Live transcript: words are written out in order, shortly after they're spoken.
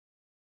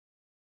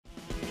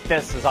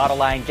This is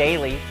Autoline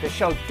Daily, the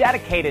show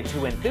dedicated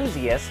to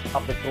enthusiasts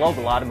of the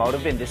global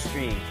automotive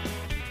industry.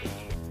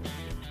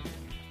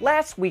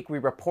 Last week we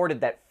reported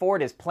that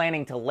Ford is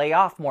planning to lay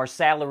off more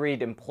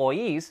salaried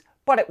employees,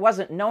 but it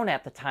wasn't known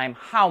at the time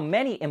how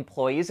many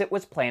employees it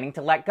was planning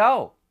to let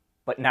go.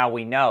 But now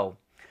we know.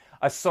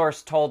 A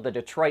source told the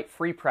Detroit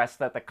Free Press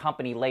that the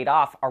company laid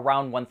off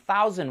around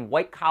 1,000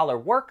 white-collar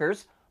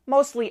workers,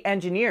 mostly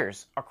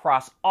engineers,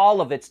 across all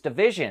of its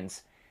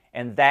divisions,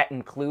 and that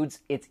includes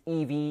its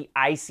EV,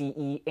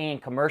 ICE,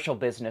 and commercial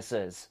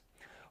businesses.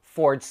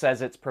 Ford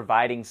says it's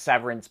providing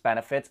severance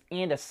benefits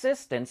and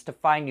assistance to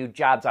find new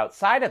jobs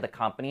outside of the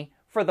company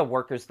for the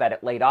workers that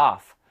it laid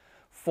off.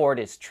 Ford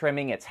is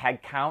trimming its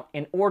headcount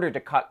in order to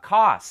cut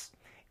costs.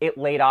 It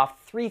laid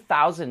off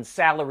 3,000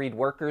 salaried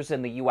workers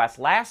in the U.S.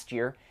 last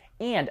year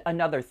and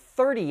another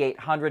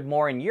 3,800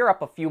 more in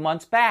Europe a few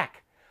months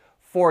back.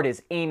 Ford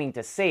is aiming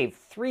to save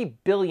 $3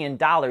 billion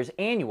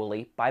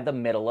annually by the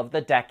middle of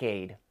the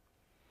decade.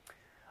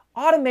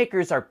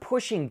 Automakers are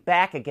pushing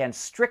back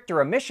against stricter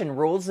emission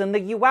rules in the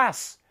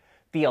U.S.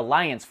 The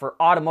Alliance for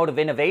Automotive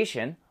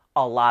Innovation,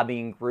 a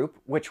lobbying group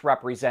which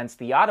represents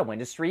the auto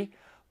industry,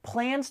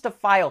 plans to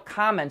file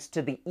comments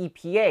to the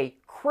EPA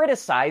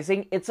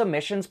criticizing its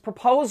emissions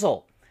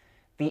proposal.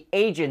 The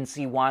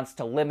agency wants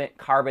to limit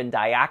carbon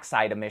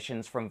dioxide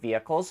emissions from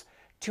vehicles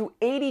to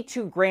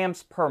 82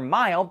 grams per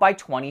mile by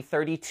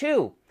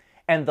 2032,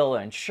 and they'll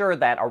ensure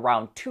that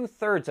around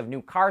 2/3 of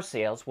new car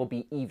sales will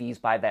be EVs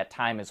by that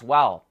time as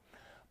well.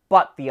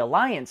 But the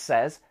Alliance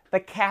says the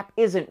cap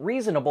isn't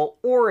reasonable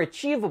or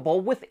achievable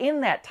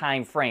within that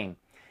time frame,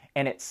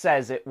 and it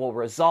says it will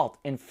result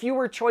in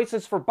fewer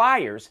choices for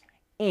buyers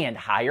and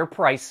higher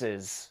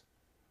prices.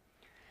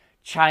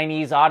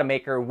 Chinese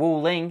automaker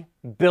Wuling,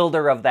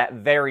 builder of that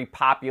very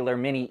popular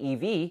Mini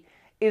EV,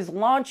 is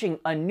launching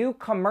a new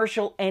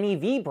commercial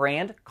NEV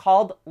brand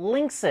called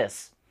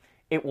Linksys.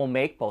 It will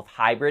make both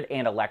hybrid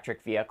and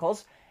electric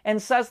vehicles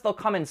and says they'll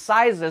come in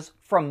sizes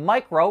from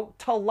micro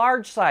to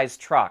large-size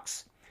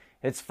trucks.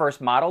 Its first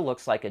model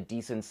looks like a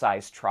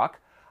decent-sized truck,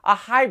 a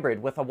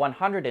hybrid with a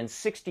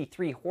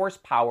 163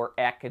 horsepower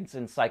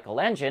Atkinson cycle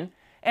engine,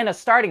 and a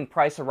starting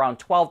price around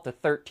 12 to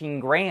 13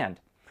 grand.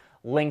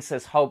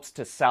 Linksys hopes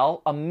to sell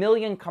 1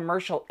 million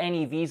commercial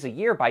NEVs a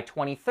year by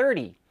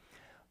 2030.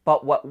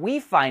 But what we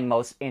find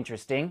most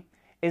interesting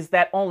is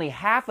that only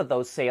half of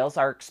those sales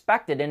are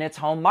expected in its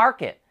home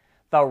market.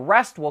 The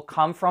rest will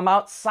come from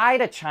outside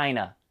of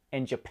China,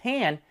 and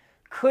Japan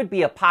could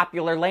be a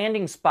popular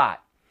landing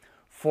spot.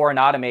 Foreign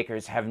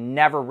automakers have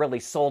never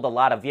really sold a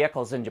lot of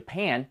vehicles in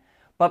Japan,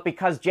 but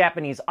because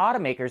Japanese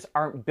automakers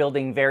aren't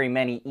building very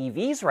many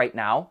EVs right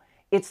now,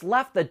 it's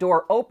left the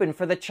door open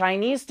for the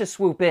Chinese to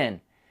swoop in.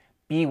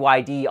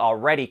 BYD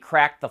already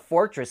cracked the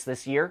fortress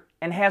this year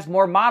and has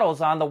more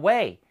models on the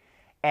way.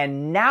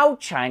 And now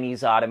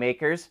Chinese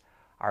automakers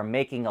are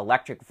making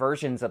electric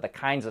versions of the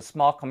kinds of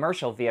small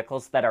commercial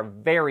vehicles that are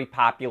very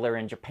popular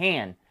in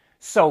Japan.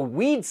 So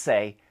we'd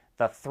say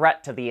the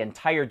threat to the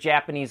entire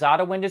Japanese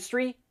auto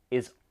industry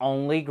is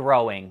only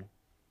growing.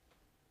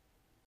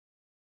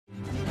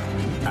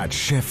 At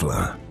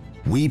Schaeffler,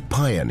 we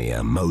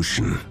pioneer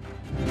motion.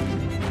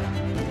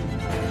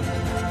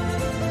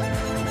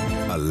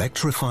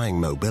 Electrifying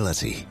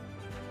mobility,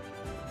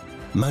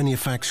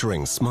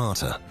 manufacturing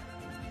smarter,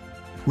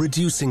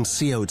 reducing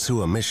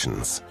CO2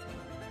 emissions,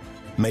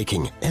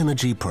 making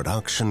energy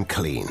production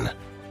clean.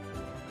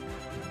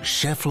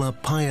 Schaeffler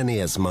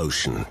pioneers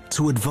motion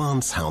to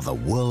advance how the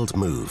world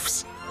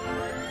moves.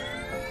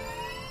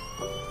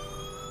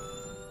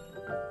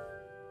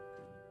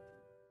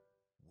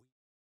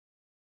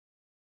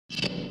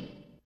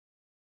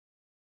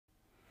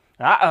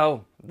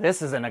 Uh-oh,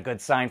 this isn't a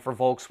good sign for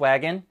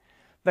Volkswagen.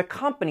 The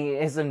company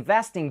is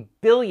investing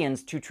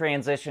billions to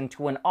transition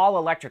to an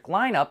all-electric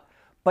lineup,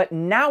 but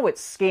now it's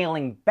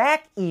scaling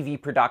back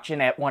EV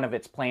production at one of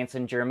its plants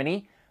in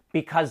Germany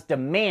because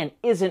demand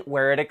isn't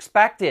where it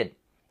expected.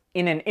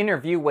 In an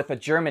interview with a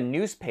German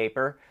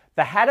newspaper,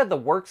 the head of the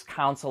Works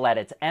Council at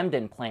its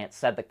Emden plant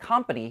said the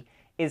company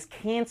is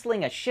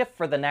canceling a shift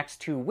for the next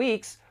 2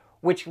 weeks,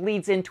 which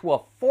leads into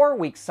a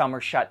 4-week summer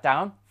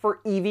shutdown for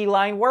EV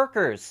line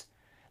workers.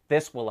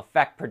 This will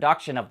affect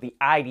production of the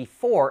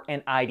ID4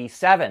 and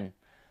ID7.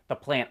 The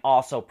plant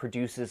also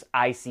produces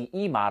ICE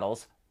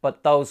models,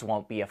 but those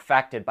won't be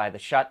affected by the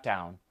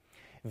shutdown.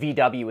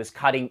 VW is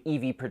cutting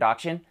EV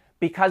production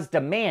because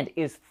demand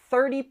is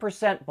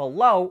 30%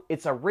 below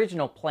its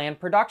original planned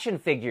production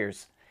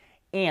figures.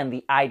 And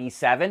the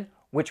ID7,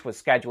 which was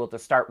scheduled to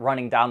start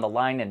running down the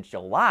line in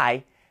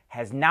July,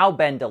 has now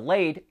been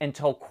delayed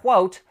until,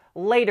 quote,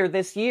 later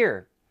this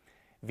year.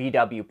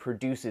 VW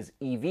produces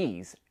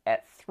EVs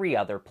at 3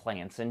 other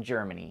plants in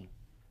Germany.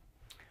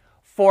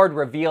 Ford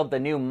revealed the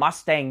new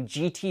Mustang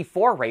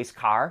GT4 race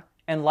car,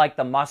 and like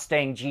the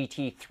Mustang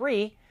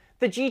GT3,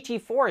 the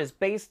GT4 is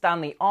based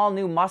on the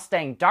all-new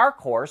Mustang Dark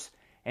Horse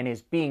and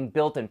is being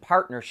built in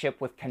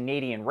partnership with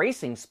Canadian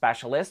racing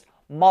specialist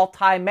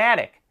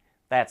Multimatic.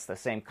 That's the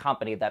same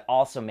company that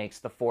also makes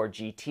the Ford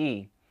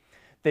GT.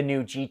 The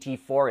new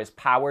GT4 is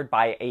powered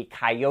by a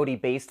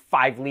Coyote-based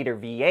 5-liter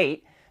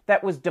V8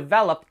 that was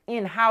developed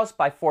in-house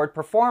by Ford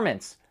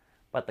Performance,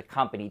 but the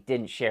company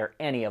didn't share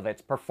any of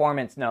its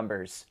performance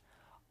numbers.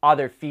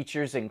 Other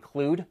features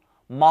include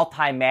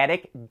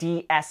Multimatic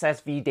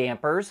DSSV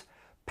dampers,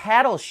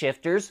 paddle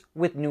shifters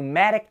with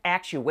pneumatic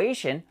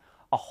actuation,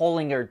 a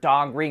Hollinger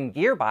dog ring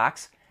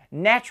gearbox,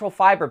 natural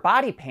fiber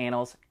body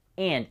panels,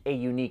 and a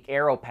unique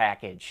aero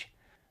package.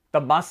 The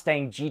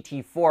Mustang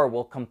GT4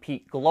 will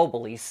compete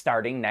globally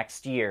starting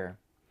next year.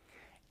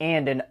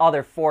 And in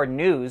other Ford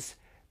news,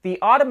 the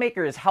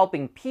automaker is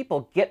helping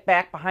people get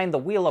back behind the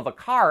wheel of a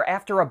car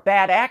after a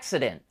bad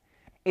accident.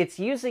 It's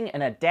using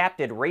an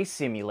adapted race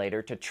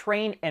simulator to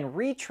train and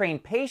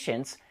retrain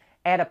patients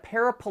at a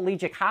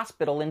paraplegic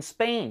hospital in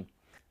Spain.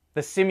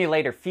 The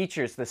simulator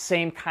features the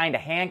same kind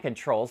of hand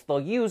controls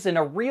they'll use in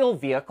a real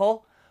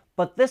vehicle,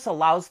 but this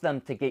allows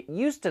them to get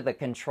used to the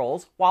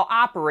controls while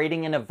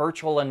operating in a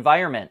virtual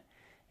environment.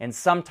 And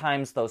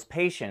sometimes those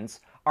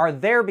patients are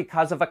there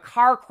because of a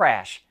car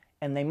crash,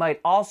 and they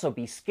might also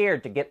be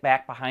scared to get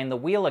back behind the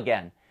wheel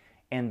again.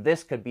 And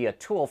this could be a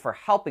tool for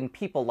helping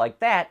people like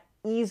that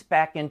ease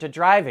back into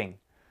driving.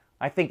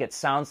 I think it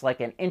sounds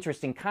like an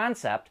interesting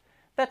concept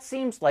that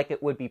seems like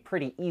it would be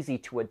pretty easy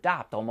to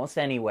adopt almost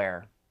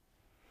anywhere.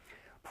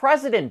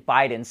 President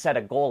Biden set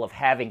a goal of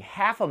having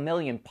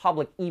 500,000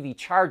 public EV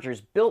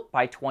chargers built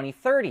by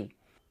 2030.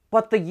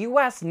 But the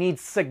U.S. needs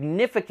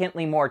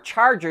significantly more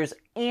chargers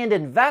and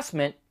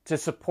investment to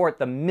support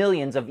the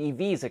millions of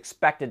EVs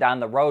expected on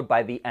the road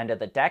by the end of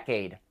the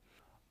decade.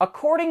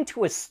 According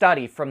to a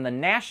study from the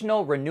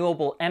National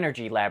Renewable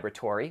Energy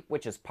Laboratory,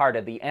 which is part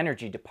of the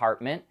Energy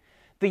Department,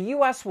 the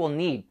U.S. will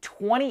need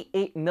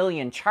 28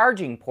 million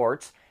charging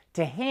ports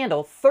to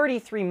handle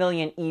 33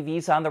 million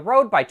EVs on the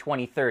road by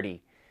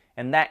 2030.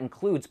 And that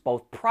includes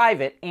both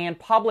private and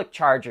public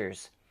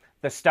chargers.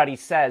 The study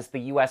says the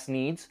U.S.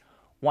 needs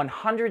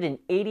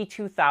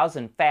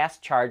 182,000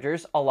 fast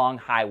chargers along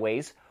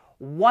highways,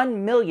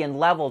 1 million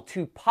Level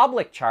 2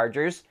 public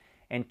chargers,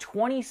 and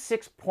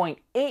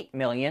 26.8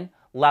 million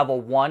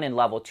Level 1 and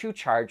Level 2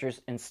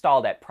 chargers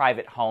installed at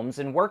private homes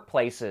and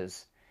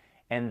workplaces.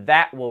 And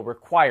that will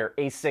require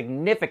a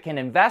significant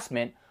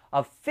investment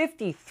of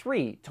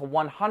 $53 to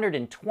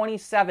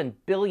 $127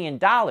 billion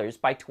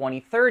by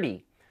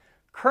 2030.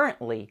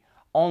 Currently,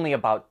 only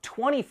about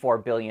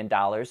 $24 billion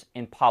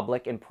in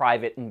public and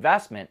private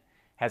investment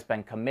has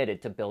been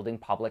committed to building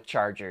public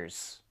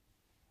chargers.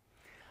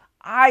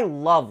 I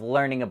love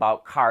learning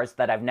about cars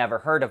that I've never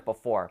heard of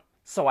before,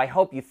 so I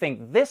hope you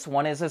think this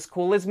one is as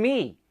cool as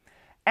me.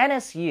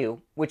 NSU,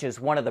 which is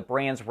one of the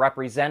brands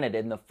represented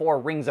in the 4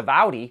 rings of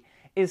Audi,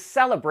 is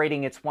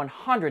celebrating its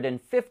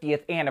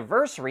 150th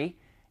anniversary,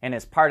 and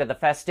as part of the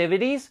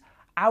festivities,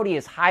 Audi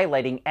is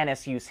highlighting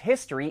NSU's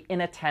history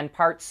in a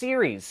 10-part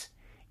series.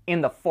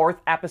 In the 4th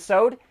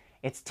episode,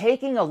 it's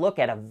taking a look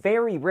at a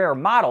very rare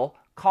model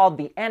called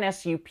the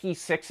NSU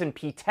P6 and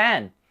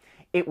P10.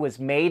 It was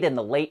made in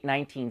the late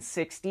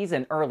 1960s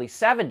and early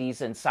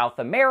 70s in South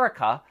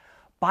America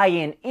by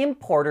an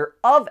importer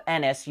of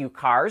NSU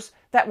cars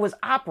that was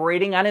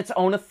operating on its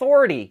own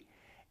authority.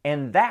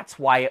 And that's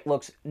why it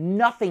looks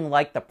nothing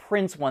like the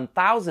Prince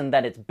 1000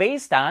 that it's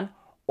based on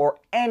or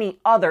any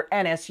other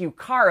NSU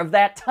car of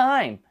that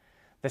time.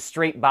 The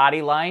straight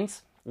body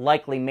lines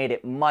likely made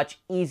it much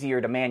easier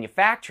to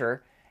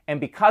manufacture, and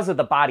because of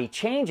the body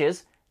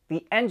changes,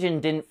 the engine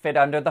didn't fit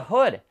under the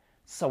hood,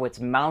 so it's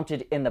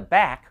mounted in the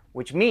back,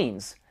 which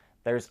means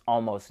there's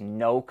almost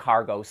no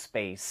cargo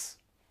space.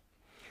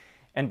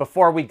 And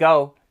before we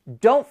go,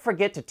 don't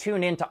forget to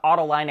tune in to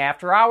Autoline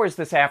After Hours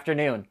this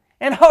afternoon.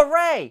 And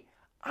hooray!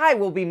 I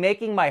will be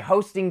making my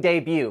hosting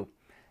debut.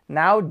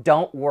 Now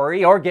don't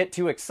worry or get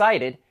too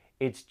excited.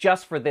 It's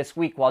just for this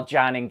week while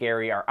John and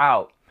Gary are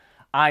out.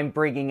 I'm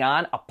bringing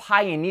on a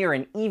pioneer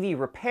in EV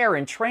repair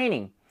and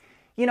training.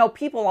 You know,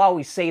 people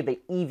always say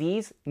that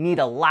EVs need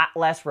a lot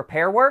less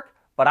repair work,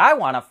 but I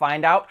want to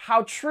find out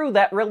how true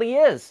that really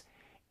is.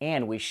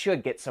 And we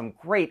should get some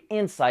great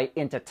insight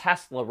into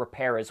Tesla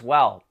repair as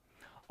well.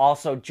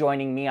 Also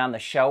joining me on the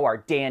show are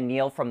Dan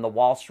Neal from the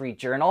Wall Street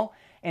Journal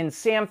and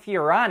Sam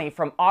Fiorani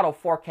from Auto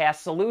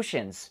Forecast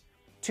Solutions.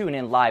 Tune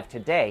in live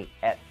today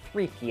at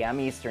 3 p.m.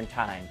 Eastern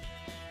Time.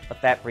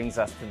 But that brings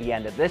us to the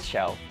end of this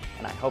show,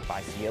 and I hope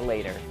I see you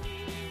later.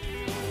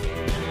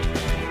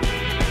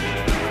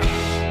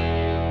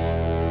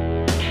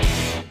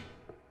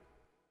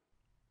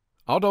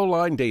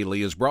 AutoLine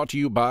Daily is brought to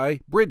you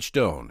by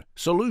Bridgestone,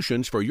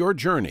 solutions for your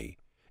journey.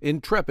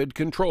 Intrepid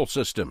Control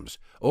Systems,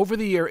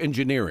 over-the-air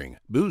engineering,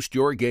 boost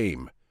your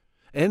game.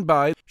 And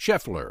by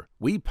Scheffler,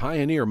 we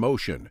pioneer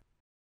motion.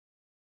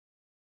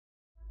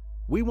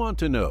 We want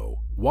to know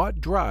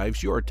what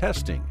drives your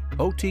testing.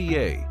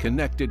 OTA,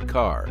 connected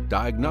car,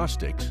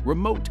 diagnostics,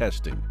 remote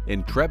testing.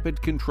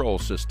 Intrepid Control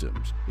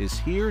Systems is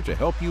here to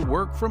help you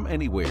work from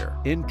anywhere.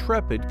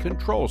 Intrepid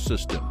Control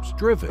Systems,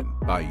 driven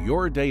by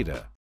your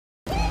data.